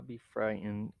be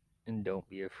frightened and don't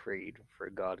be afraid, for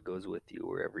God goes with you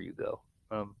wherever you go.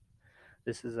 Um,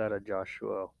 this is out of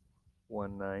Joshua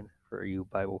 1:9 for you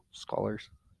Bible scholars.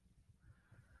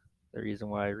 The reason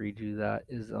why I read you that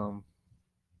is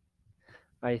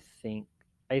I think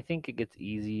I think it gets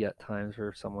easy at times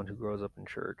for someone who grows up in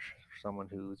church, someone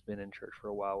who's been in church for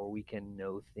a while, where we can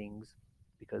know things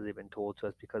because they've been told to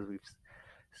us, because we've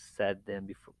said them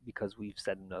before, because we've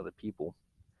said them to other people.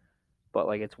 But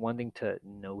like it's one thing to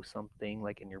know something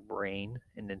like in your brain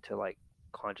and then to like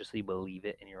consciously believe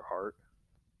it in your heart.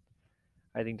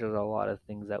 I think there's a lot of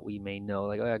things that we may know,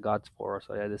 like, oh yeah, God's for us.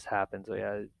 Oh yeah, this happens. Oh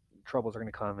yeah, troubles are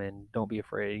gonna come in. Don't be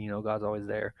afraid. God's always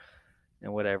there,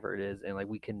 and whatever it is, and like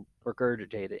we can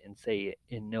regurgitate it and say it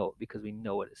and know it because we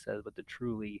know what it says. But to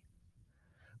truly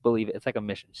believe it, it's like a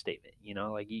mission statement.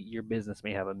 Like your business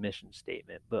may have a mission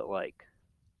statement, but like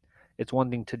it's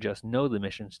one thing to just know the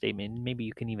mission statement. Maybe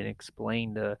you can even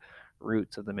explain the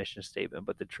roots of the mission statement,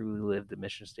 but to truly live the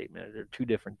mission statement, they're two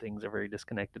different things. Are very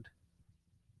disconnected.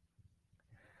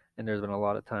 And there's been a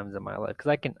lot of times in my life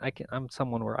because I'm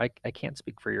someone where I can't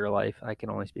speak for your life. I can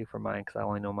only speak for mine because I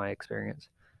only know my experience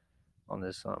on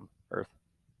this earth.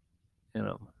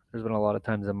 There's been a lot of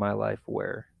times in my life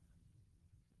where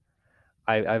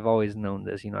I've always known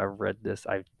this. I've read this.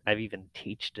 I've even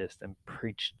teached this and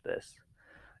preached this.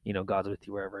 God's with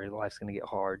you wherever. Life's gonna get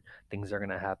hard. Things are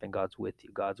gonna happen. God's with you.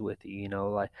 God's with you.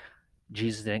 Like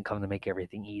Jesus didn't come to make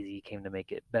everything easy. He came to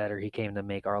make it better. He came to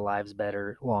make our lives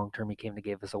better long term. He came to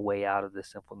give us a way out of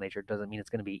this sinful nature. It doesn't mean it's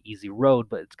gonna be an easy road,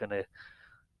 but it's gonna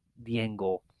the end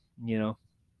goal. You know,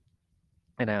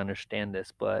 and I understand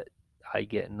this, but I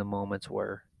get in the moments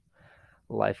where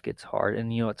life gets hard.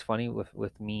 And it's funny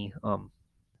with me.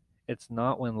 It's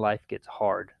not when life gets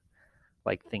hard,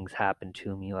 like things happen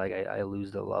to me, like I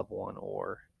lose a loved one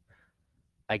or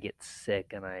I get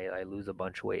sick and I lose a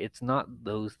bunch of weight. It's not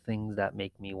those things that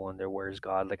make me wonder where's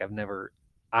God. Like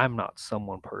I'm not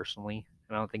someone personally,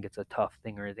 and I don't think it's a tough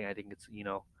thing or anything. I think it's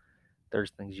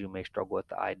there's things you may struggle with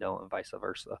that I don't, and vice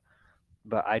versa.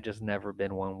 But I just never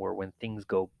been one where when things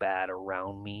go bad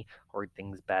around me or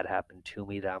things bad happen to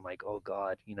me that I'm like, oh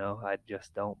God, I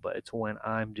just don't. But it's when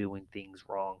I'm doing things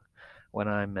wrong, when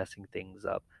I'm messing things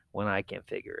up, when I can't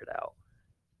figure it out.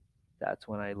 That's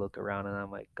when I look around and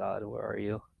I'm like, God, where are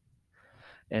you?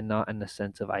 And not in the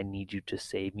sense of I need you to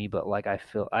save me, but like I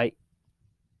feel I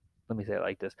let me say it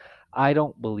like this. I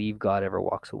don't believe God ever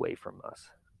walks away from us.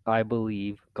 I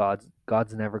believe God's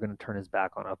never going to turn his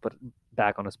back on us,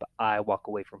 but I walk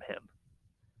away from him.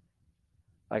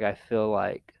 Like I feel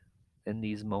like in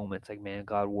these moments, like, man,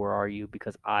 God, where are you?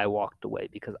 Because I walked away,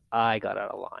 because I got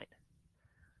out of line.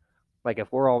 Like if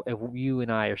you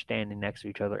and I are standing next to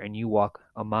each other and you walk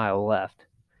a mile left,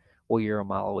 well, you're a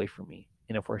mile away from me.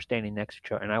 And if we're standing next to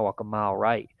each other and I walk a mile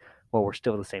right, well, we're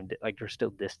still the same. Like there's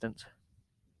still distance,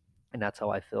 and that's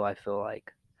how I feel. I feel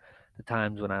like the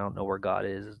times when I don't know where God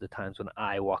is the times when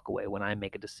I walk away, when I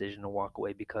make a decision to walk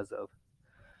away because of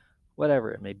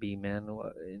whatever it may be, man.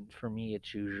 And for me,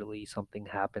 it's usually something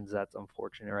happens that's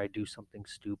unfortunate, or I do something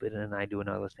stupid, and then I do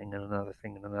another thing, and another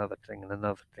thing, and another thing, and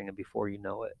another thing, and before you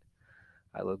know it,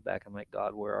 I look back. I'm like,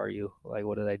 God, where are you? Like,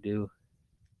 what did I do?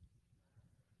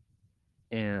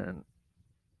 And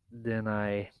then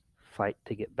I fight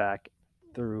to get back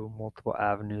through multiple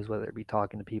avenues, whether it be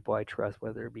talking to people I trust,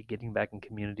 whether it be getting back in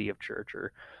community of church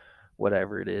or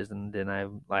whatever it is. And then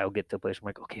I'll get to a place where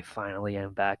I'm like, okay, finally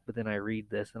I'm back. But then I read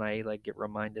this and I like get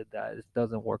reminded that it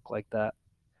doesn't work like that.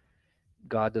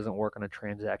 God doesn't work on a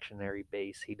transactionary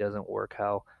base. He doesn't work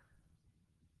how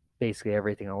basically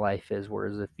everything in life is.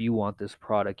 Whereas if you want this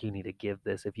product, you need to give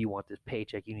this. If you want this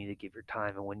paycheck, you need to give your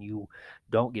time. And when you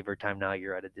don't give your time, now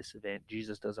you're at a disadvantage.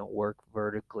 Jesus doesn't work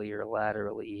vertically or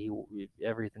laterally.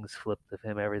 Everything's flipped of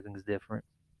him. Everything's different.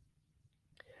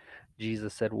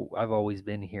 Jesus said, I've always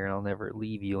been here and I'll never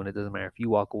leave you. And it doesn't matter if you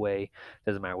walk away, it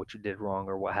doesn't matter what you did wrong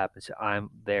or what happens.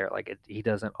 I'm there. He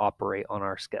doesn't operate on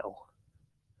our scale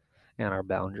and our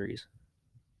boundaries.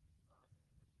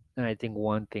 And I think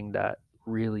one thing that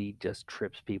really just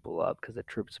trips people up, because it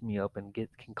trips me up and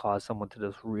can cause someone to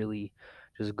just really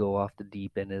just go off the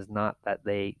deep end, is not that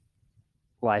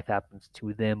life happens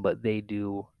to them, but they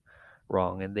do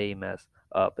wrong and they mess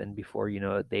up, and before you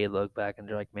know it, they look back and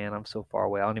they're like, man, I'm so far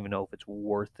away. I don't even know if it's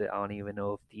worth it. I don't even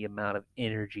know if the amount of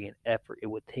energy and effort it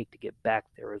would take to get back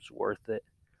there is worth it,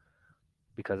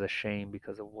 because of shame,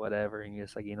 because of whatever. And you're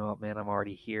just like, you know what, man, I'm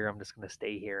already here. I'm just gonna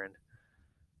stay here and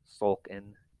sulk,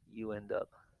 and you end up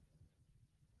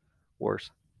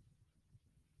worse.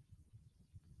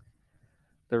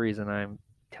 The reason I'm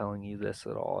telling you this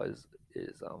at all is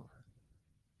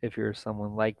if you're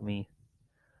someone like me,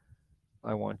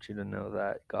 I want you to know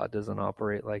that God doesn't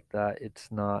operate like that.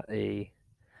 It's not a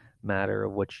matter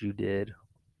of what you did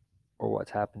or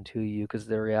what's happened to you, because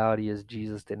the reality is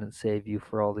Jesus didn't save you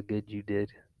for all the good you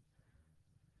did.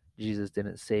 Jesus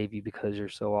didn't save you because you're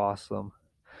so awesome.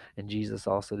 And Jesus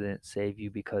also didn't save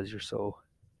you because you're so,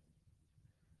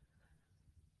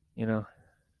 you know,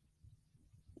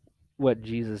 what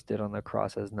Jesus did on the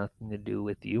cross has nothing to do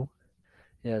with you.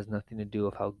 It has nothing to do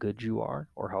with how good you are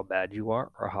or how bad you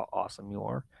are or how awesome you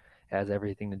are. It has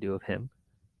everything to do with Him.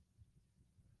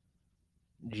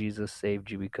 Jesus saved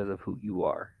you because of who you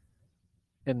are.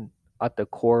 And at the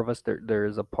core of us, there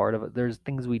is a part of it. There's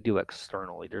things we do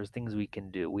externally. There's things we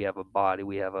can do. We have a body.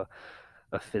 We have a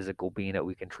physical being that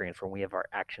we can transform. We have our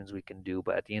actions we can do.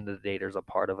 But at the end of the day, there's a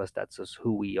part of us that's just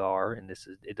who we are, and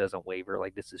it doesn't waver.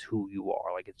 Like, this is who you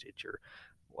are. Like, it's your,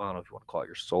 well, I don't know if you want to call it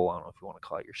your soul. I don't know if you want to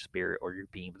call it your spirit or your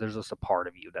being. But there's just a part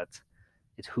of you that's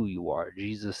it's who you are.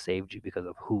 Jesus saved you because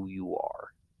of who you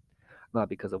are, not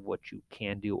because of what you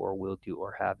can do or will do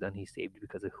or have done. He saved you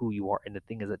because of who you are. And the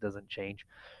thing is, it doesn't change.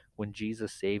 When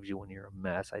Jesus saves you when you're a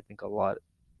mess, I think a lot,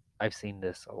 I've seen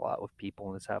this a lot with people,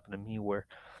 and it's happened to me where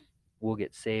we'll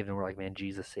get saved and we're like, man,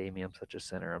 Jesus saved me. I'm such a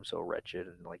sinner. I'm so wretched.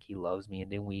 And like, He loves me.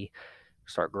 And then we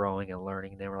start growing and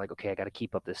learning. And then we're like, okay, I got to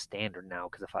keep up this standard now,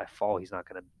 because if I fall, He's not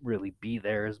going to really be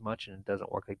there as much. And it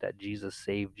doesn't work like that. Jesus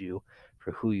saved you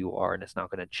for who you are, and it's not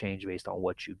going to change based on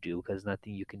what you do, because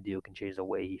nothing you can do can change the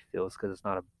way He feels, because it's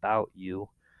not about you.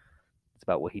 It's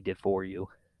about what He did for you.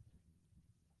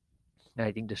 And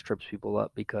I think this trips people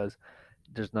up because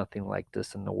there's nothing like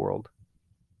this in the world.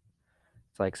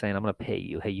 It's like saying, I'm going to pay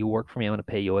you. Hey, you work for me. I'm going to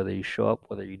pay you whether you show up,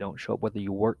 whether you don't show up, whether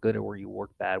you work good or whether you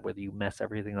work bad, whether you mess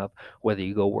everything up, whether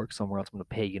you go work somewhere else. I'm going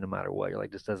to pay you no matter what. You're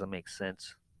like, this doesn't make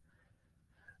sense.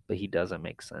 But He doesn't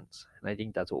make sense. And I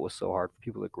think that's what was so hard for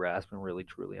people to grasp and really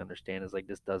truly understand, is like,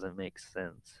 this doesn't make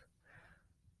sense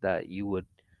that you would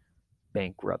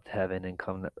bankrupt heaven and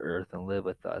come to earth and live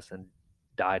with us and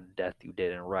die the death you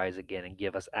did and rise again and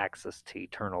give us access to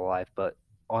eternal life. But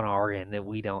on our end, that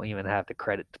we don't even have the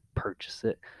credit to purchase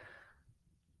it,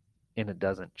 and it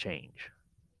doesn't change.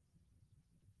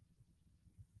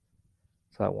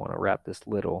 So I want to wrap this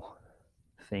little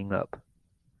thing up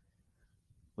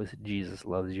with Jesus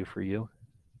loves you for you.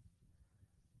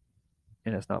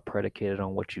 And it's not predicated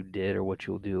on what you did or what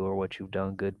you'll do or what you've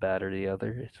done, good, bad, or the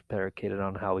other. It's predicated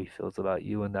on how He feels about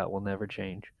you, and that will never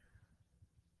change.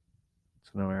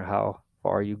 So no matter how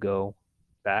far you go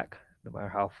back, no matter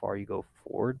how far you go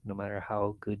forward, no matter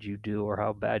how good you do or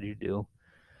how bad you do,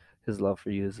 His love for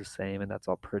you is the same. And that's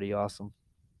all pretty awesome,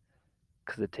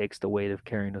 because it takes the weight of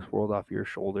carrying this world off your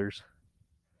shoulders,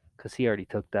 because He already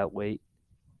took that weight.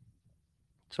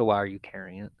 So why are you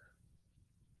carrying it?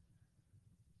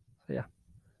 So yeah,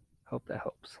 hope that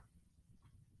helps.